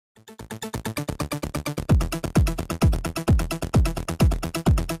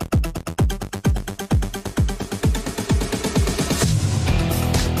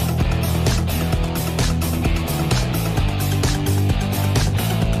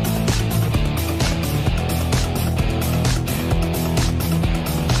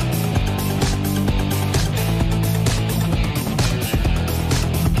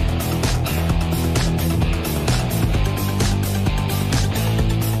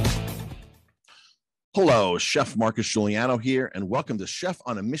Hello, Chef Marcus Giuliano here, and welcome to Chef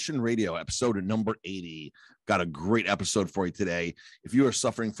on a Mission Radio, episode number 80. Got a great episode for you today. If you are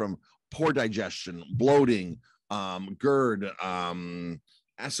suffering from poor digestion, bloating, GERD,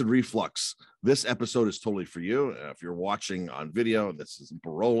 acid reflux, this episode is totally for you. If you're watching on video, this is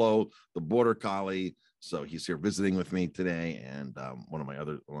Barolo, the Border Collie. So he's here visiting with me today, and the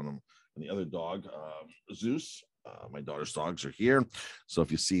other dog, Zeus. My daughter's dogs are here. So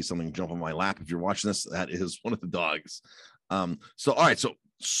if you see something jump on my lap, if you're watching this, that is one of the dogs. All right. So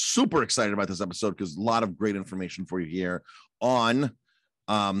super excited about this episode because a lot of great information for you here on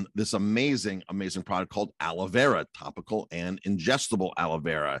this amazing product called aloe vera, topical and ingestible aloe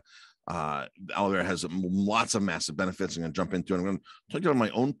vera. Aloe vera has lots of massive benefits I'm going to jump into. I'm going to talk about my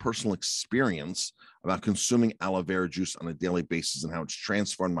own personal experience about consuming aloe vera juice on a daily basis and how it's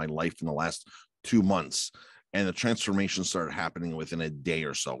transformed my life in the last 2 months. And the transformation started happening within a day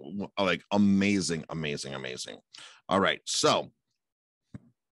or so. Like amazing. All right. So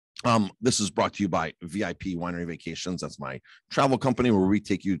this is brought to you by VIP Winery Vacations. That's my travel company where we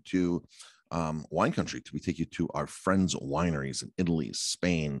take you to wine country. We take you to our friends' wineries in Italy,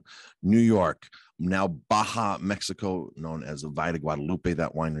 Spain, New York, now Baja, Mexico, known as Valle de Guadalupe,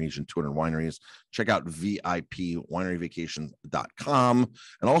 that wine region, 200 wineries. Check out VIPWineryVacations.com.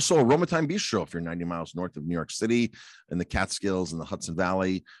 And also Aromatime Bistro, if you're 90 miles north of New York City in the Catskills and the Hudson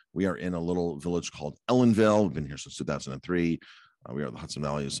Valley. We are in a little village called Ellenville. We've been here since 2003. We are the Hudson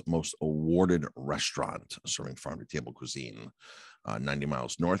Valley's most awarded restaurant, serving farm-to-table cuisine, 90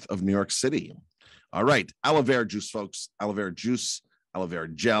 miles north of New York City. All right, aloe vera juice, folks. Aloe vera juice, aloe vera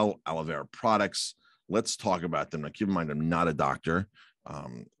gel, aloe vera products. Let's talk about them. Now, keep in mind, I'm not a doctor.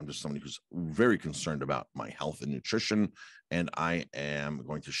 I'm just somebody who's very concerned about my health and nutrition, and I am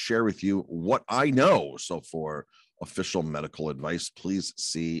going to share with you what I know. So for official medical advice, please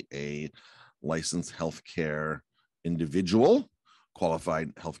see a licensed healthcare individual,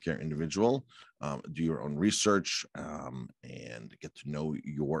 qualified healthcare individual. Do your own research and get to know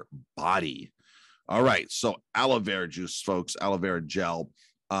your body. All right, so aloe vera juice, folks, aloe vera gel.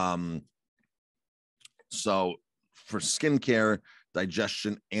 So for skincare,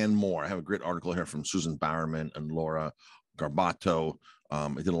 digestion, and more, I have a great article here from Susan Bowerman and Laura Garbato. I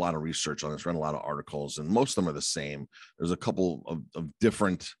did a lot of research on this, read a lot of articles, and most of them are the same. There's a couple of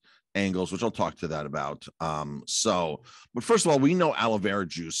different angles, which I'll talk to that about. But first of all, we know aloe vera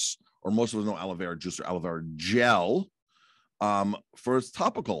juice, or most of us know aloe vera juice or aloe vera gel for its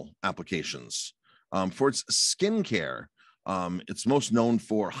topical applications. For its skincare, it's most known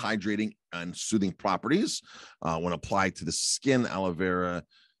for hydrating and soothing properties. When applied to the skin, aloe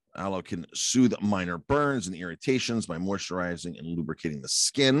can soothe minor burns and irritations by moisturizing and lubricating the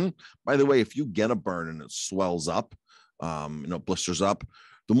skin. By the way, if you get a burn and it swells up, blisters up,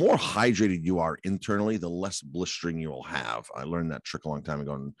 the more hydrated you are internally, the less blistering you will have. I learned that trick a long time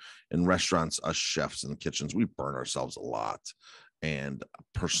ago in restaurants. Us chefs in the kitchens, we burn ourselves a lot. And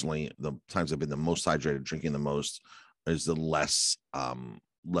personally, the times I've been the most hydrated, drinking the most, is the less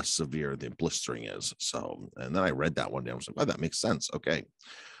severe the blistering is. So, and then I read that one day. I was like, oh, that makes sense. Okay.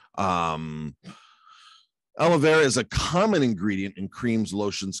 Aloe vera is a common ingredient in creams,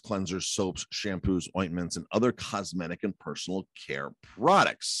 lotions, cleansers, soaps, shampoos, ointments, and other cosmetic and personal care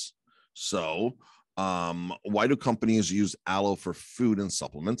products. So why do companies use aloe for food and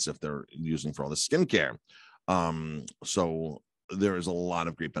supplements if they're using for all the skincare? So there is a lot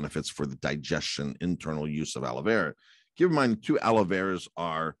of great benefits for the digestion, internal use of aloe vera. Keep in mind, 2 aloe veras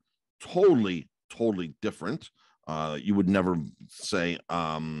are totally different. You would never say,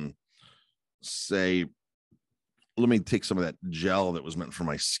 let me take some of that gel that was meant for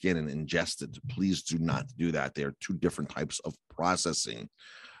my skin and ingest it. Please do not do that. They are 2 different types of processing.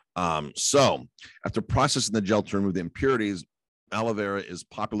 So after processing the gel to remove the impurities, aloe vera is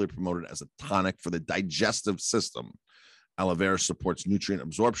popularly promoted as a tonic for the digestive system. Aloe vera supports nutrient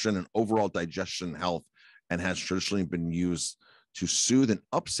absorption and overall digestion health and has traditionally been used to soothe an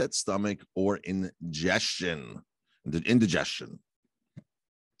upset stomach or indigestion.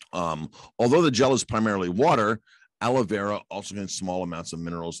 Although the gel is primarily water, aloe vera also contains small amounts of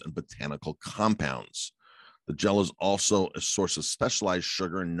minerals and botanical compounds. The gel is also a source of specialized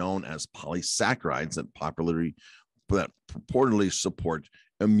sugar known as polysaccharides that purportedly support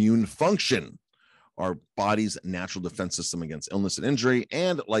immune function, our body's natural defense system against illness and injury.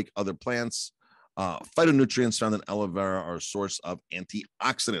 And like other plants, phytonutrients found in aloe vera are a source of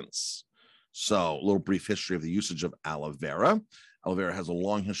antioxidants. So a little brief history of the usage of aloe vera. Aloe vera has a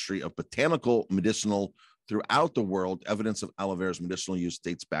long history of botanical, medicinal throughout the world. Evidence of aloe vera's medicinal use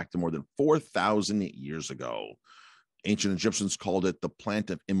dates back to more than 4,000 years ago. Ancient Egyptians called it the plant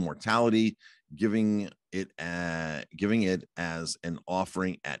of immortality, giving it as an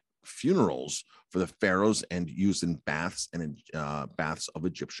offering at funerals for the pharaohs and used in baths and baths of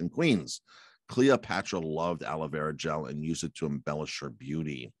Egyptian queens. Cleopatra loved aloe vera gel and used it to embellish her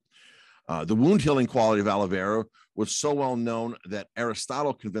beauty. The wound healing quality of aloe vera was so well known that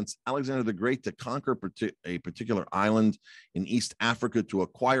Aristotle convinced Alexander the Great to conquer a particular island in East Africa to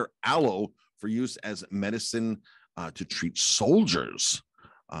acquire aloe for use as medicine to treat soldiers.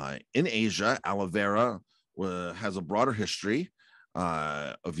 In Asia, aloe vera has a broader history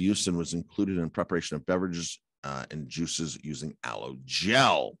of use and was included in preparation of beverages and juices using aloe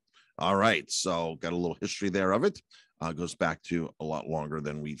gel. All right, so got a little history there of it. Goes back to a lot longer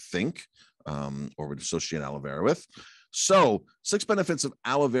than we think or would associate aloe vera with. So 6 benefits of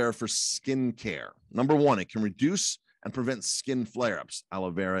aloe vera for skin care. Number 1, it can reduce and prevent skin flare-ups.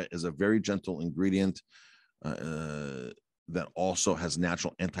 Aloe vera is a very gentle ingredient that also has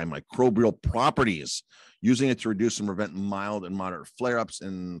natural antimicrobial properties. Using it to reduce and prevent mild and moderate flare-ups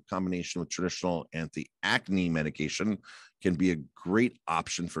in combination with traditional anti-acne medication can be a great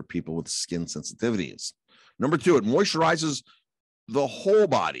option for people with skin sensitivities. Number 2, it moisturizes the whole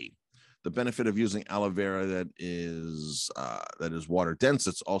body. The benefit of using aloe vera that is water dense.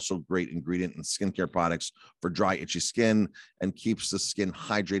 It's also a great ingredient in skincare products for dry, itchy skin and keeps the skin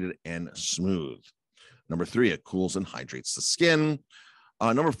hydrated and smooth. Number 3, it cools and hydrates the skin.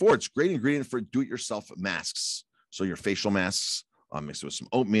 Number 4, it's a great ingredient for do-it-yourself masks. So your facial masks, mixed with some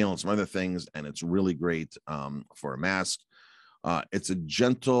oatmeal and some other things, and it's really great for a mask. It's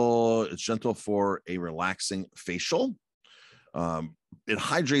gentle for a relaxing facial. It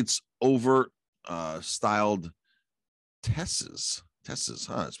hydrates over styled tesses,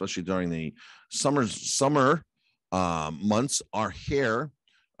 especially during the summer months. Our hair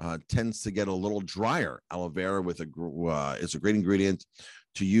tends to get a little drier. Aloe vera is a great ingredient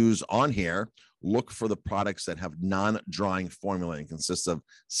to use on hair. Look for the products that have non-drying formula and consists of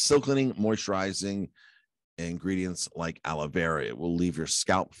silkening, moisturizing ingredients like aloe vera. It will leave your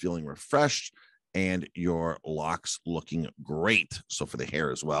scalp feeling refreshed and your locks looking great. So for the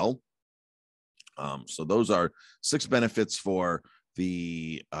hair as well. So those are 6 benefits for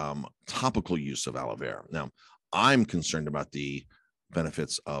the topical use of aloe vera. Now, I'm concerned about the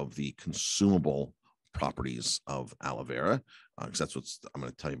benefits of the consumable properties of aloe vera, because that's what I'm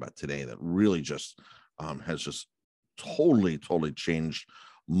going to tell you about today. That really just has just totally changed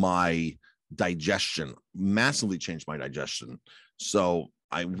my digestion, massively changed my digestion. So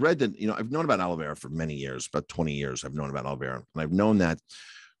I read that, I've known about aloe vera for many years, about 20 years. I've known about aloe vera, and I've known that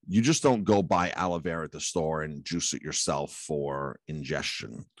you just don't go buy aloe vera at the store and juice it yourself for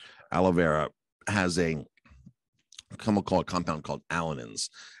ingestion. Aloe vera has a chemical compound called allanins.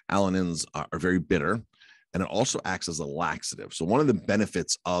 Allanins are very bitter, and it also acts as a laxative. So one of the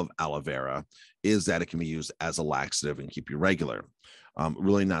benefits of aloe vera is that it can be used as a laxative and keep you regular.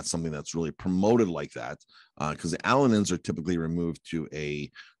 Really not something that's really promoted like that, because the allanins are typically removed to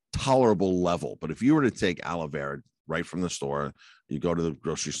a tolerable level. But if you were to take aloe vera right from the store, you go to the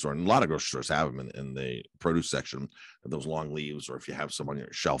grocery store, and a lot of grocery stores have them in the produce section, those long leaves, or if you have some on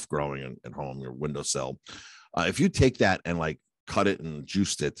your shelf growing at home, your windowsill. If you take that and like cut it and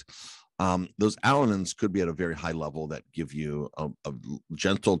juiced it, those allanins could be at a very high level that give you a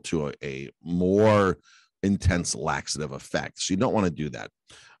gentle to a more intense laxative effect. So you don't want to do that.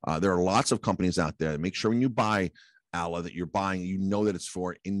 There are lots of companies out there that make sure when you buy aloe that you're buying, that it's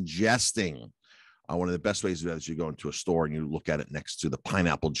for ingesting. One of the best ways to do that is you go into a store and you look at it next to the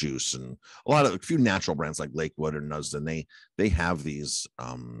pineapple juice, and a few natural brands like Lakewood or Nusden, they have these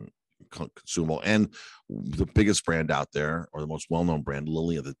consumable. And the biggest brand out there, or the most well-known brand,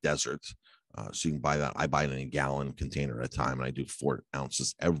 Lily of the Desert. So you can buy that. I buy it in a gallon container at a time, and I do 4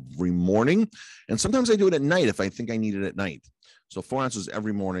 ounces every morning. And sometimes I do it at night if I think I need it at night. So 4 ounces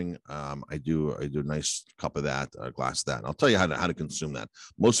every morning. I do a nice cup of that, a glass of that. And I'll tell you how to consume that.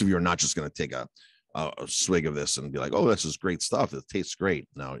 Most of you are not just going to take a swig of this and be like, oh, this is great stuff. It tastes great.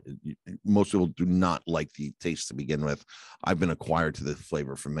 Now, most people do not like the taste to begin with. I've been acquired to the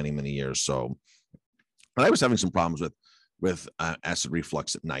flavor for many, many years. So, but I was having some problems with acid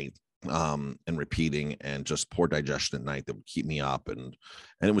reflux at night, and repeating, and just poor digestion at night that would keep me up, and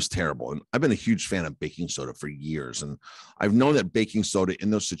it was terrible. And I've been a huge fan of baking soda for years, and I've known that baking soda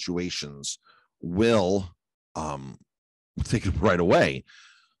in those situations will take it right away.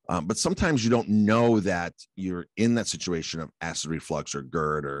 But sometimes you don't know that you're in that situation of acid reflux or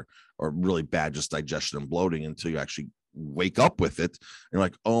GERD or really bad just digestion and bloating until you actually wake up with it. And you're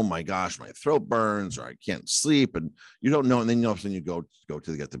like, oh my gosh, my throat burns, or I can't sleep, and you don't know. And then you go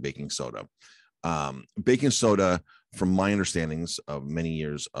to get the baking soda. Baking soda from my understandings of many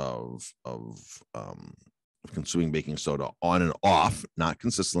years of consuming baking soda on and off, not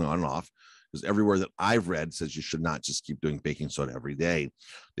consistently on and off, because everywhere that I've read says you should not just keep doing baking soda every day,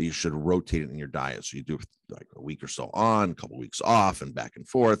 that you should rotate it in your diet. So you do like a week or so on, a couple of weeks off, and back and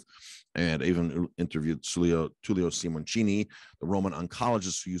forth. And I even interviewed Tullio Simoncini, the Roman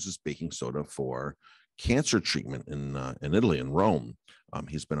oncologist who uses baking soda for cancer treatment in Italy, in Rome.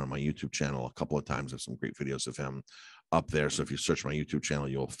 He's been on my YouTube channel a couple of times. I have some great videos of him up there. So if you search my YouTube channel,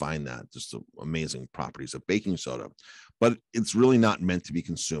 you'll find that, just the amazing properties of baking soda. But it's really not meant to be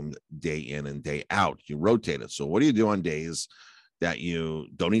consumed day in and day out. You rotate it. So what do you do on days that you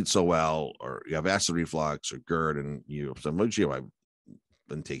don't eat so well, or you have acid reflux or GERD, and you have some, I've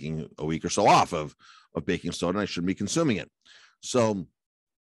been taking a week or so off of baking soda, and I shouldn't be consuming it. So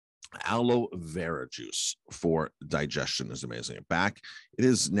aloe vera juice for digestion is amazing. It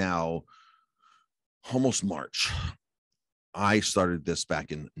is now almost March. I started this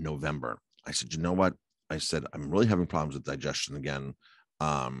back in November. I said, you know what? I said, I'm really having problems with digestion again.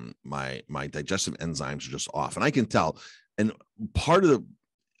 My digestive enzymes are just off, and I can tell. And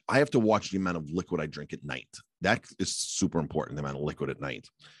I have to watch the amount of liquid I drink at night. That is super important, the amount of liquid at night.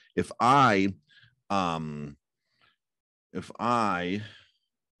 If I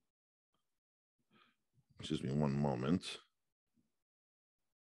excuse me one moment.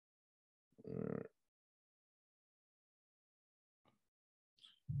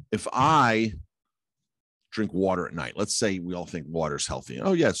 If I drink water at night, let's say we all think water is healthy.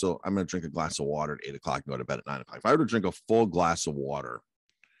 Oh yeah, so I'm going to drink a glass of water at 8 o'clock and go to bed at 9 o'clock. If I were to drink a full glass of water,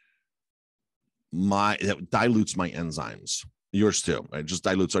 that dilutes my enzymes. Yours too. It just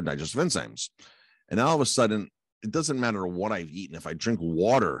dilutes our digestive enzymes. And all of a sudden, it doesn't matter what I've eaten. If I drink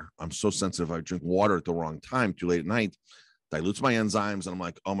water, I'm so sensitive. If I drink water at the wrong time, too late at night, dilutes my enzymes. And I'm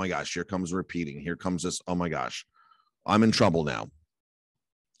like, oh my gosh, here comes repeating. Here comes this. Oh my gosh, I'm in trouble now.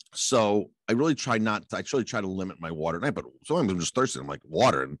 So I really try to limit my water at night, but sometimes I'm just thirsty. I'm like,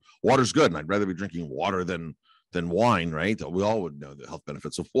 water, and water's good. And I'd rather be drinking water than wine, right? We all would know the health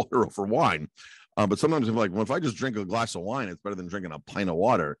benefits of water over wine. But sometimes I'm like, well, if I just drink a glass of wine, it's better than drinking a pint of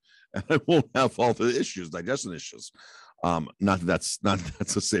water, and I won't have all the issues, digestion issues. Not that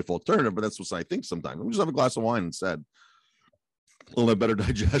that's a safe alternative, but that's what I think sometimes. Let me just have a glass of wine instead. A little bit better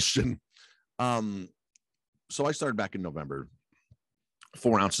digestion. So I started back in November,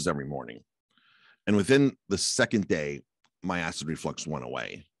 4 ounces every morning. And within the second day, my acid reflux went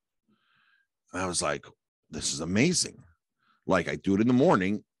away. And I was like, this is amazing. Like, I do it in the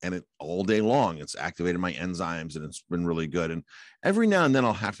morning, and it all day long, it's activated my enzymes, and it's been really good. And every now and then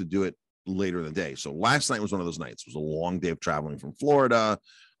I'll have to do it later in the day. So last night was one of those nights. It was a long day of traveling from Florida.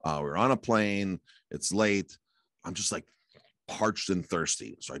 We were on a plane. It's late. I'm just like parched and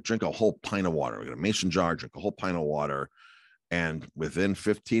thirsty. So I drink a whole pint of water. I got a mason jar, drink a whole pint of water. And within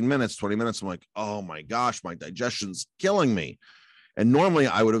 15 minutes, 20 minutes, I'm like, oh my gosh, my digestion's killing me. And normally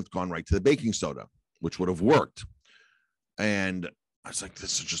I would have gone right to the baking soda, which would have worked. And I was like,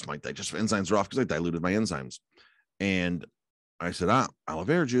 this is just my digestive enzymes are off, because I diluted my enzymes. And I said, aloe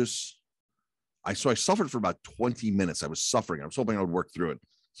vera juice. So I suffered for about 20 minutes. I was suffering. I was hoping I would work through it.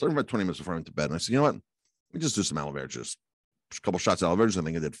 Started about 20 minutes before I went to bed. And I said, you know what? Let me just do some aloe vera juice. A couple shots of aloe vera juice. I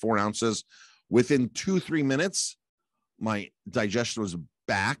think I did 4 ounces. Within 2-3 minutes, my digestion was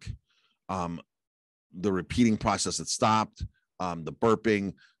back. The repeating process had stopped. The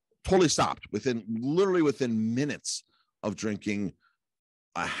burping totally stopped literally within minutes of drinking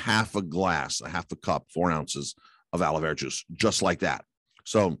a half a cup, 4 ounces of aloe vera juice, just like that.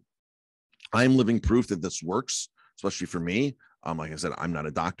 So I'm living proof that this works, especially for me. Like I said, I'm not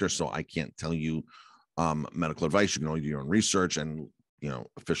a doctor, so I can't tell you medical advice. You can only do your own research and,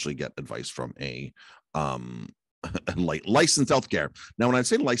 officially get advice from a licensed healthcare. Now, when I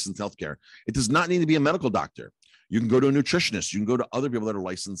say licensed healthcare, it does not need to be a medical doctor. You can go to a nutritionist. You can go to other people that are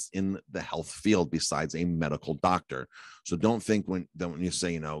licensed in the health field besides a medical doctor. So don't think when you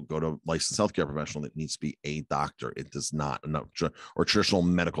say, go to a licensed healthcare professional, that needs to be a doctor. It does not, or traditional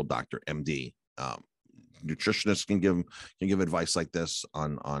medical doctor, MD. Nutritionists can give advice like this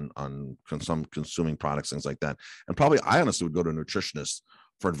on some consuming products, things like that. And probably I honestly would go to a nutritionist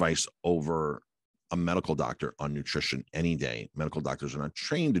for advice over a medical doctor on nutrition any day. Medical doctors are not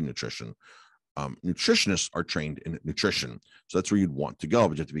trained in nutrition. Nutritionists are trained in nutrition. So that's where you'd want to go,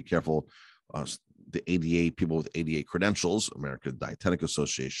 but you have to be careful. The ADA, people with ADA credentials, American Dietetic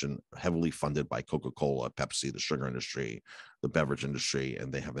Association, heavily funded by Coca-Cola, Pepsi, the sugar industry, the beverage industry,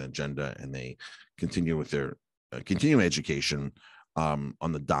 and they have an agenda, and they continue with their continuing education on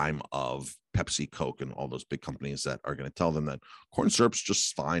the dime of Pepsi, Coke, and all those big companies that are going to tell them that corn syrup's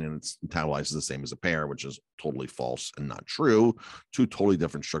just fine and it's metabolized the same as a pear, which is totally false and not true. Two totally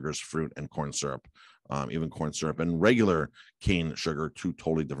different sugars, fruit and corn syrup. Even corn syrup and regular cane sugar, two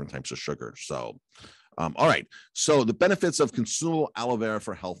totally different types of sugar. So, all right. So the benefits of consumable aloe vera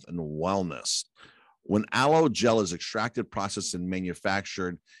for health and wellness. When aloe gel is extracted, processed, and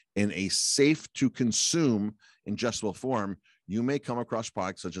manufactured in a safe to consume ingestible form, you may come across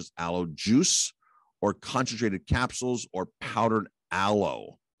products such as aloe juice or concentrated capsules or powdered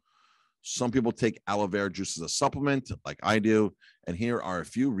aloe. Some people take aloe vera juice as a supplement, like I do, and here are a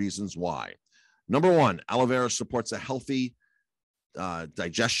few reasons why. Number one, aloe vera supports a healthy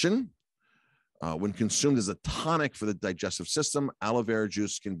digestion. When consumed as a tonic for the digestive system, aloe vera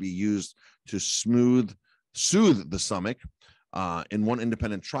juice can be used to soothe the stomach. In one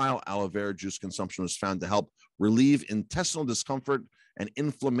independent trial, aloe vera juice consumption was found to help relieve intestinal discomfort and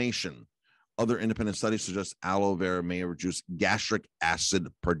inflammation. Other independent studies suggest aloe vera may reduce gastric acid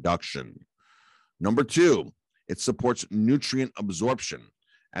production. Number two, it supports nutrient absorption.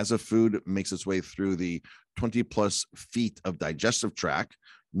 As a food makes its way through the 20 plus feet of digestive tract,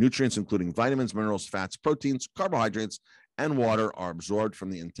 nutrients including vitamins, minerals, fats, proteins, carbohydrates, and water are absorbed from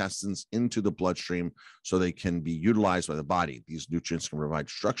the intestines into the bloodstream so they can be utilized by the body. These nutrients can provide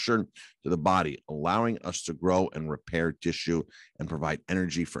structure to the body, allowing us to grow and repair tissue and provide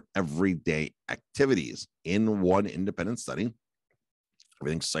energy for everyday activities. In one independent study,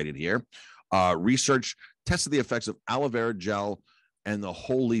 everything's cited here, research tested the effects of aloe vera gel and the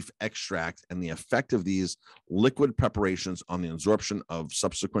whole leaf extract and the effect of these liquid preparations on the absorption of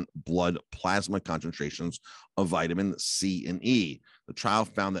subsequent blood plasma concentrations of vitamin C and E. The trial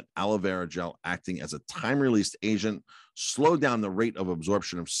found that aloe vera gel, acting as a time-released agent, slowed down the rate of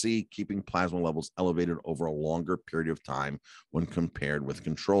absorption of C, keeping plasma levels elevated over a longer period of time when compared with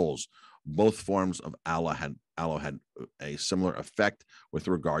controls. Both forms of aloe had a similar effect with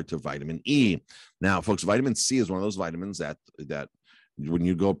regard to vitamin E. Now, folks, vitamin C is one of those vitamins that when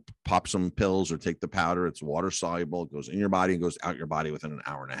you go pop some pills or take the powder, it's water soluble, it goes in your body and goes out your body within an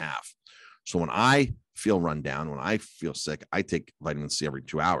hour and a half. So when I feel run down, when I feel sick, I take vitamin C every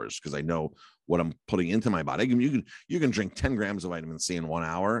 2 hours because I know what I'm putting into my body. You can drink 10 grams of vitamin C in 1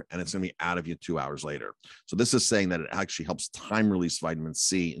 hour and it's going to be out of you 2 hours later. So this is saying that it actually helps time release vitamin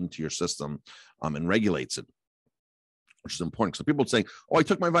C into your system and regulates it, which is important. So people say, oh, I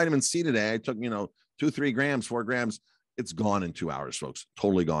took my vitamin C today. I took, 2, 3 grams, 4 grams. It's gone in 2 hours, folks.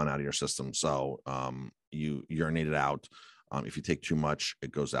 Totally gone out of your system. So you urinate it out. If you take too much,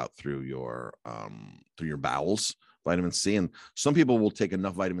 it goes out through your bowels, vitamin C. And some people will take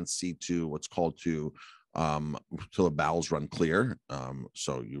enough vitamin C to what's called till the bowels run clear.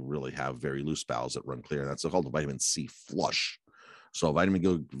 So you really have very loose bowels that run clear. That's called the vitamin C flush. So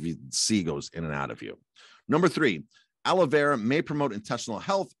vitamin C goes in and out of you. Number three, aloe vera may promote intestinal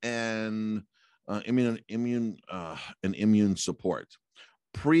health and immune support.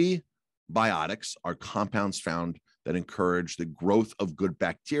 Prebiotics are compounds found that encourage the growth of good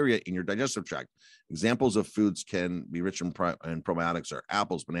bacteria in your digestive tract. Examples of foods can be rich in probiotics are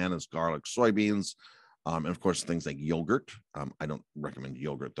apples, bananas, garlic, soybeans, and of course things like yogurt. I don't recommend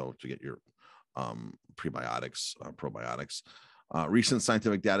yogurt though to get your probiotics. Recent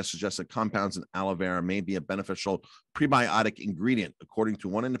scientific data suggests that compounds in aloe vera may be a beneficial prebiotic ingredient. According to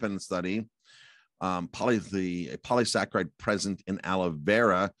one independent study, a polysaccharide present in aloe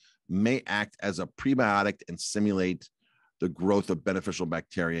vera may act as a prebiotic and stimulate the growth of beneficial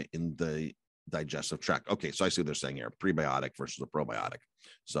bacteria in the digestive tract. Okay, so I see what they're saying here, prebiotic versus a probiotic.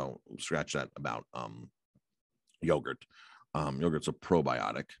 So scratch that about yogurt. Yogurt's a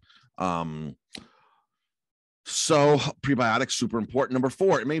probiotic. So prebiotics, super important. Number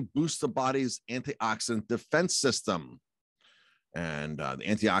four, it may boost the body's antioxidant defense system. And the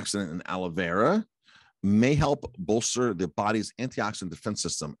antioxidant in aloe vera may help bolster the body's antioxidant defense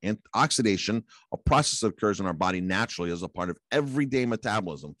system. Oxidation, a process that occurs in our body naturally as a part of everyday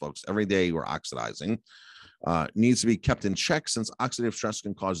metabolism, folks. Every day we're oxidizing. Needs to be kept in check since oxidative stress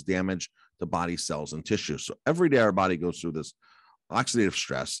can cause damage to body cells and tissues. So every day our body goes through this oxidative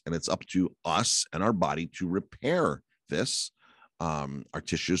stress, and it's up to us and our body to repair this, our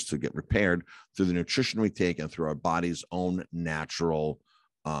tissues to get repaired through the nutrition we take and through our body's own natural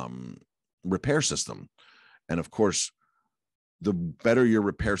repair system. And of course, the better your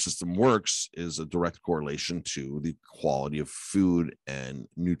repair system works is a direct correlation to the quality of food and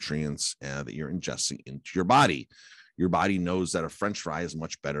nutrients that you're ingesting into your body. Your body knows that a French fry is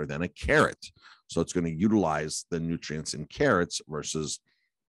much better than a carrot. So it's going to utilize the nutrients in carrots versus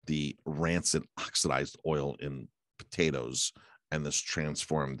the rancid oxidized oil in potatoes and this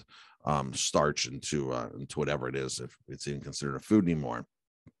transformed starch into whatever it is, if it's even considered a food anymore.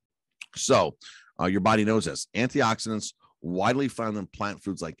 So your body knows this. Antioxidants widely found in plant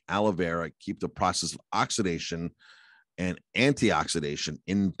foods like aloe vera keep the process of oxidation and antioxidation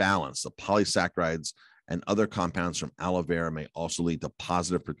in balance. The polysaccharides and other compounds from aloe vera may also lead to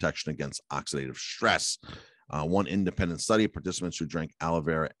positive protection against oxidative stress. One independent study, participants who drank aloe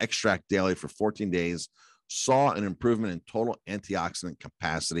vera extract daily for 14 days saw an improvement in total antioxidant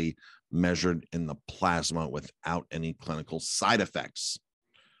capacity measured in the plasma without any clinical side effects.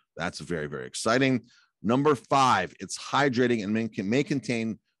 That's very, very exciting. Number 5, it's hydrating and may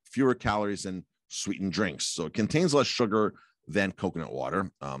contain fewer calories than sweetened drinks. So it contains less sugar than coconut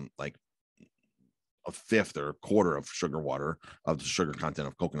water, like a fifth or a quarter of the sugar content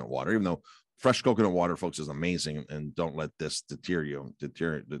of coconut water, even though fresh coconut water, folks, is amazing. And don't let this deter you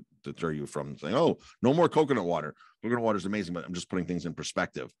from saying, oh, no more coconut water. Coconut water is amazing, but I'm just putting things in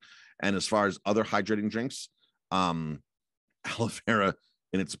perspective. And as far as other hydrating drinks, aloe vera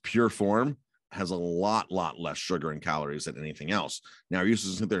in its pure form has a lot less sugar and calories than anything else. Now, you used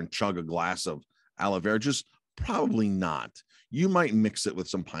to sit there and chug a glass of aloe vera juice? Probably not. You might mix it with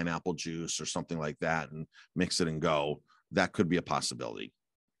some pineapple juice or something like that and mix it and go. That could be a possibility.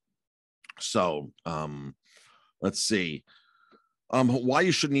 So let's see. Why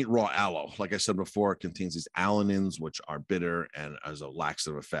you shouldn't eat raw aloe. Like I said before, it contains these alanins, which are bitter, and as a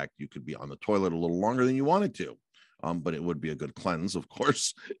laxative effect, you could be on the toilet a little longer than you wanted to. But it would be a good cleanse, of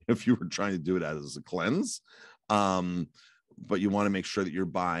course, if you were trying to do it as a cleanse. But you want to make sure that you're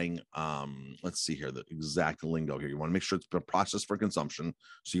buying, let's see here, the exact lingo here. You want to make sure it's been processed for consumption.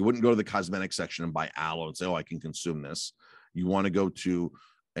 So you wouldn't go to the cosmetic section and buy aloe and say, oh, I can consume this. You want to go to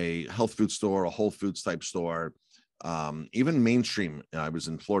a health food store, a Whole Foods type store, even mainstream. I was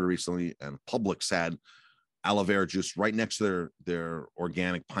in Florida recently, and Publix had aloe vera juice right next to their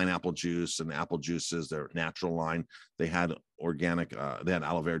organic pineapple juice and apple juices, their natural line. They had organic, they had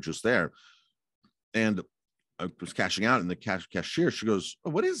aloe vera juice there. And I was cashing out, and the cashier, she goes,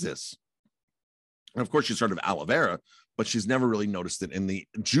 oh, what is this? And of course, she's heard of aloe vera, but she's never really noticed it in the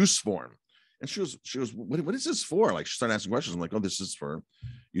juice form. And she goes, what is this for? Like, she started asking questions. I'm like, oh, this is for,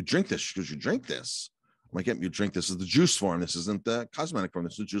 you drink this. She goes, you drink this? I'm like, yeah, you drink this. Is the juice form. This isn't the cosmetic form.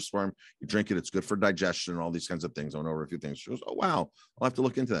 This is the juice form. You drink it. It's good for digestion and all these kinds of things. I went over a few things. She goes, oh, wow. I'll have to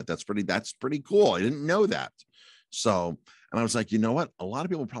look into that. That's pretty cool. I didn't know that. So, and I was like, you know what? A lot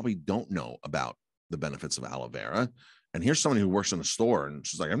of people probably don't know about the benefits of aloe vera. And here's somebody who works in a store, and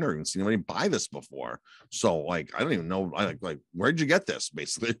she's like, I've never even seen anybody buy this before. So, like, I don't even know, like, where'd you get this?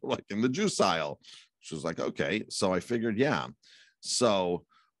 Basically, like in the juice aisle. She was like, okay. So I figured, yeah. So,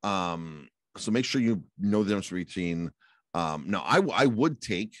 so make sure you know the difference between. Now, I would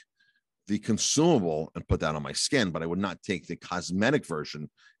take the consumable and put that on my skin, but I would not take the cosmetic version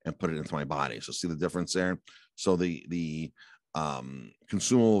and put it into my body. So see the difference there. So the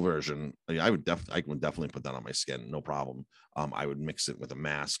consumable version, I would definitely put that on my skin, no problem. I would mix it with a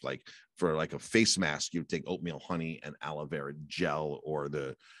mask, like for like a face mask, you would take oatmeal honey and aloe vera gel or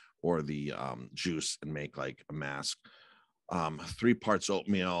the juice and make like a mask. 3 parts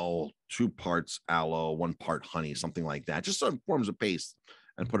oatmeal, 2 parts aloe, 1 part honey, something like that. Just so it forms a paste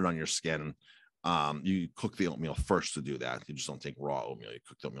and put it on your skin. You cook the oatmeal first to do that. You just don't take raw oatmeal. You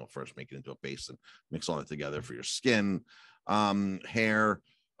cook the oatmeal first, make it into a paste, and mix all that together for your skin, hair,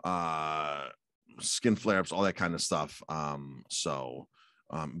 skin flare-ups, all that kind of stuff.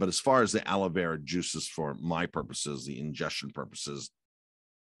 But as far as the aloe vera juices, for my purposes, the ingestion purposes,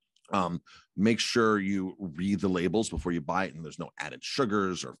 make sure you read the labels before you buy it, and there's no added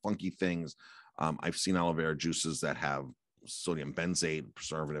sugars or funky things. I've seen aloe vera juices that have sodium benzoate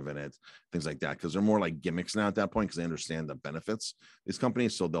preservative in it, things like that, because they're more like gimmicks now at that point, because they understand the benefits, these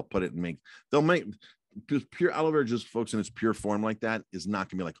companies. So they'll put it and they'll make pure aloe vera juice, folks, in its pure form like that is not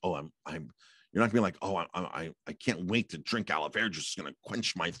gonna be like, oh, you're not gonna be like, oh, I can't wait to drink aloe vera juice, it's gonna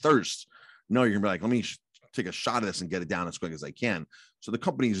quench my thirst. No, you're gonna be like, let me take a shot of this and get it down as quick as I can. So the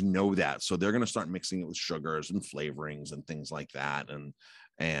companies know that, so they're going to start mixing it with sugars and flavorings and things like that, and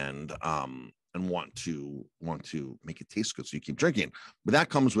want to make it taste good, so you keep drinking. But that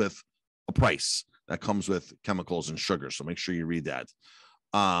comes with a price. That comes with chemicals and sugar. So make sure you read that.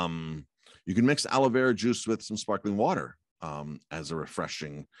 You can mix aloe vera juice with some sparkling water as a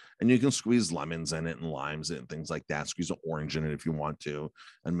refreshing, and you can squeeze lemons in it and limes in it and things like that. Squeeze an orange in it if you want to,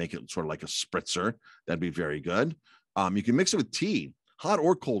 and make it sort of like a spritzer. That'd be very good. You can mix it with tea, hot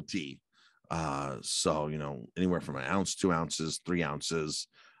or cold tea. So, anywhere from 1 ounce, 2 ounces, 3 ounces.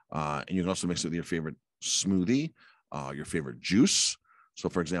 And you can also mix it with your favorite smoothie, your favorite juice. So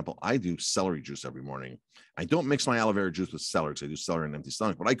for example, I do celery juice every morning. I don't mix my aloe vera juice with celery because I do celery on an empty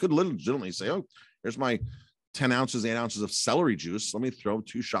stomach, but I could legitimately say, oh, here's my 10 ounces, 8 ounces of celery juice. Let me throw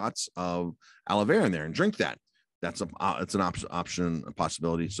 2 shots of aloe vera in there and drink that. That's it's an option, a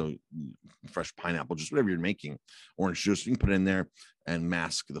possibility. So fresh pineapple, just whatever you're making, orange juice, you can put it in there and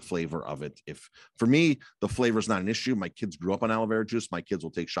mask the flavor of it. If for me, the flavor is not an issue. My kids grew up on aloe vera juice. My kids will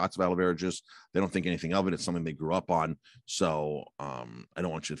take shots of aloe vera juice. They don't think anything of it. It's something they grew up on. So I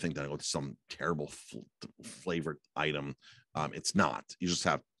don't want you to think that it's some terrible flavored item. It's not.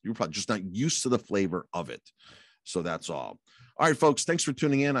 You're probably just not used to the flavor of it. So that's all. All right, folks, thanks for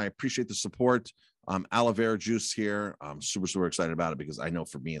tuning in. I appreciate the support. Aloe vera juice here. I'm super excited about it because I know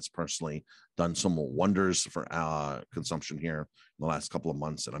for me, it's personally done some wonders for consumption here in the last couple of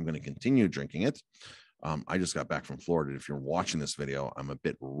months, and I'm going to continue drinking it. I just got back from Florida. If you're watching this video, I'm a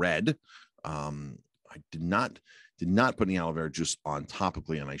bit red. I did not put any aloe vera juice on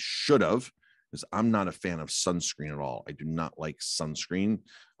topically, and I should have, because I'm not a fan of sunscreen at all. I do not like sunscreen.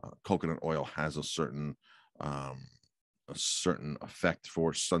 Coconut oil has a certain effect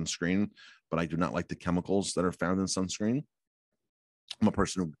for sunscreen, but I do not like the chemicals that are found in sunscreen. I'm a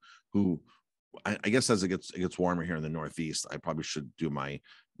person who I guess as it gets warmer here in the Northeast, I probably should do my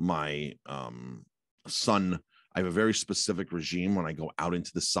sun. I have a very specific regime when I go out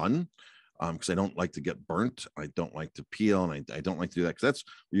into the sun, because I don't like to get burnt. I don't like to peel, and I don't like to do that because that's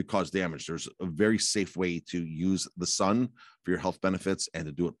where you cause damage. There's a very safe way to use the sun for your health benefits and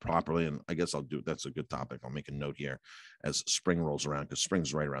to do it properly. And I guess that's a good topic. I'll make a note here as spring rolls around, because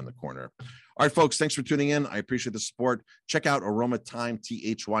spring's right around the corner. All right, folks, thanks for tuning in. I appreciate the support. Check out AromaThyme,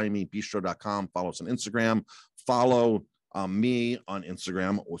 THYME, Bistro.com. Follow us on Instagram. Follow me on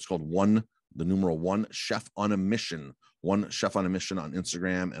Instagram. What's called the numeral 1 Chef on a Mission. 1 Chef on a Mission on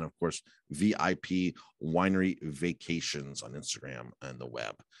Instagram, and of course, VIP Winery Vacations on Instagram and the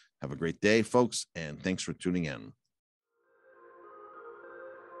web. Have a great day, folks, and thanks for tuning in.